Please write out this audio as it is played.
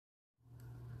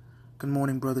Good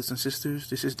morning, brothers and sisters.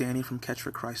 This is Danny from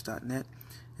CatchForChrist.net,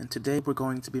 and today we're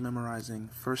going to be memorizing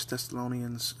 1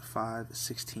 Thessalonians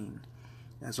 5:16.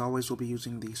 As always, we'll be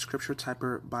using the Scripture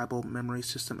Typer Bible Memory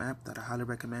System app that I highly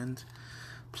recommend.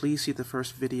 Please see the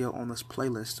first video on this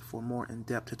playlist for a more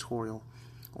in-depth tutorial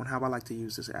on how I like to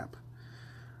use this app.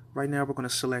 Right now, we're going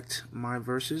to select my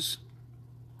verses,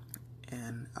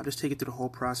 and I'll just take you through the whole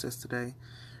process today.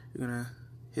 You're going to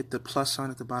hit the plus sign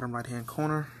at the bottom right-hand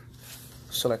corner,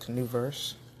 select a new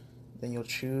verse, then you'll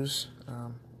choose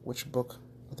which book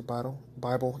of the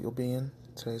Bible you'll be in.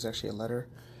 Today is actually a letter,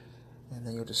 and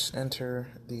then you'll just enter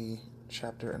the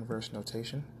chapter and verse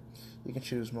notation. You can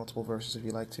choose multiple verses if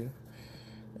you like to,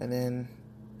 and then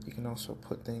you can also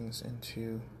put things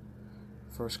into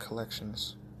verse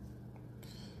collections.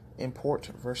 Import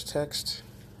verse text,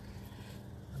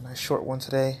 a nice short one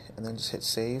today, and then just hit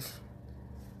save,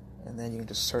 and then you can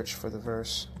just search for the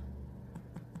verse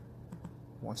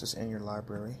once it's in your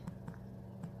library.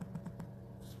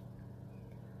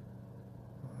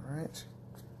 Alright.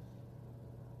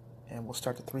 And we'll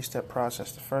start the three-step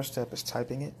process. The first step is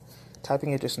typing it.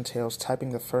 Typing it just entails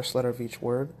typing the first letter of each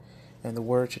word, and the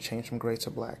word should change from gray to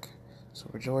black. So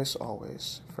rejoice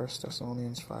always. 1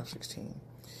 Thessalonians 5:16.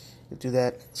 You'll do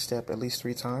that step at least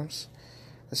 3 times.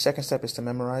 The second step is to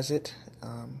memorize it.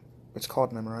 It's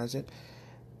called Memorize It.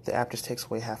 The app just takes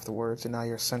away half the words, and now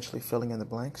you're essentially filling in the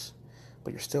blanks,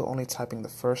 but you're still only typing the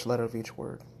first letter of each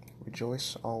word.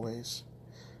 Rejoice always.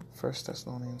 1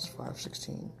 Thessalonians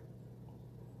 5:16.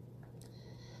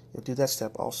 You'll do that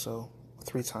step also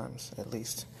 3 times at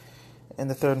least. And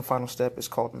the third and final step is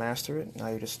called Master It. Now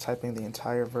you're just typing the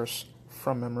entire verse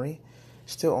from memory,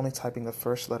 still only typing the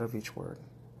first letter of each word.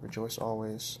 Rejoice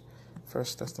always.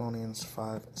 1 Thessalonians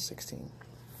 5:16.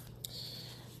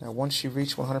 Now once you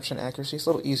reach 100% accuracy, it's a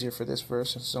little easier for this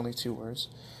verse since it's only 2 words,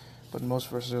 but most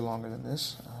verses are longer than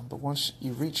this. But once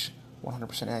you reach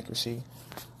 100% accuracy,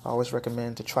 I always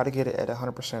recommend to try to get it at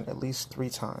 100% at least 3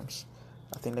 times.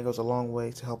 I think that goes a long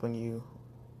way to helping you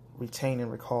retain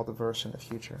and recall the verse in the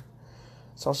future.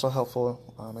 It's also helpful,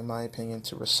 in my opinion,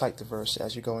 to recite the verse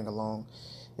as you're going along.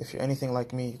 If you're anything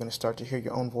like me, you're going to start to hear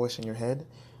your own voice in your head,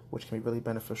 which can be really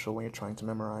beneficial when you're trying to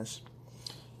memorize.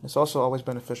 It's also always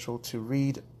beneficial to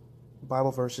read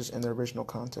Bible verses in their original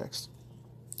context.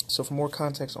 So for more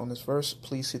context on this verse,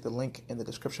 please see the link in the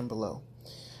description below.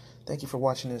 Thank you for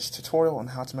watching this tutorial on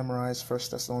how to memorize 1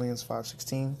 Thessalonians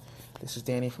 5:16. This is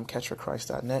Danny from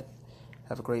CatchForChrist.net.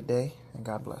 Have a great day, and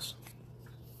God bless.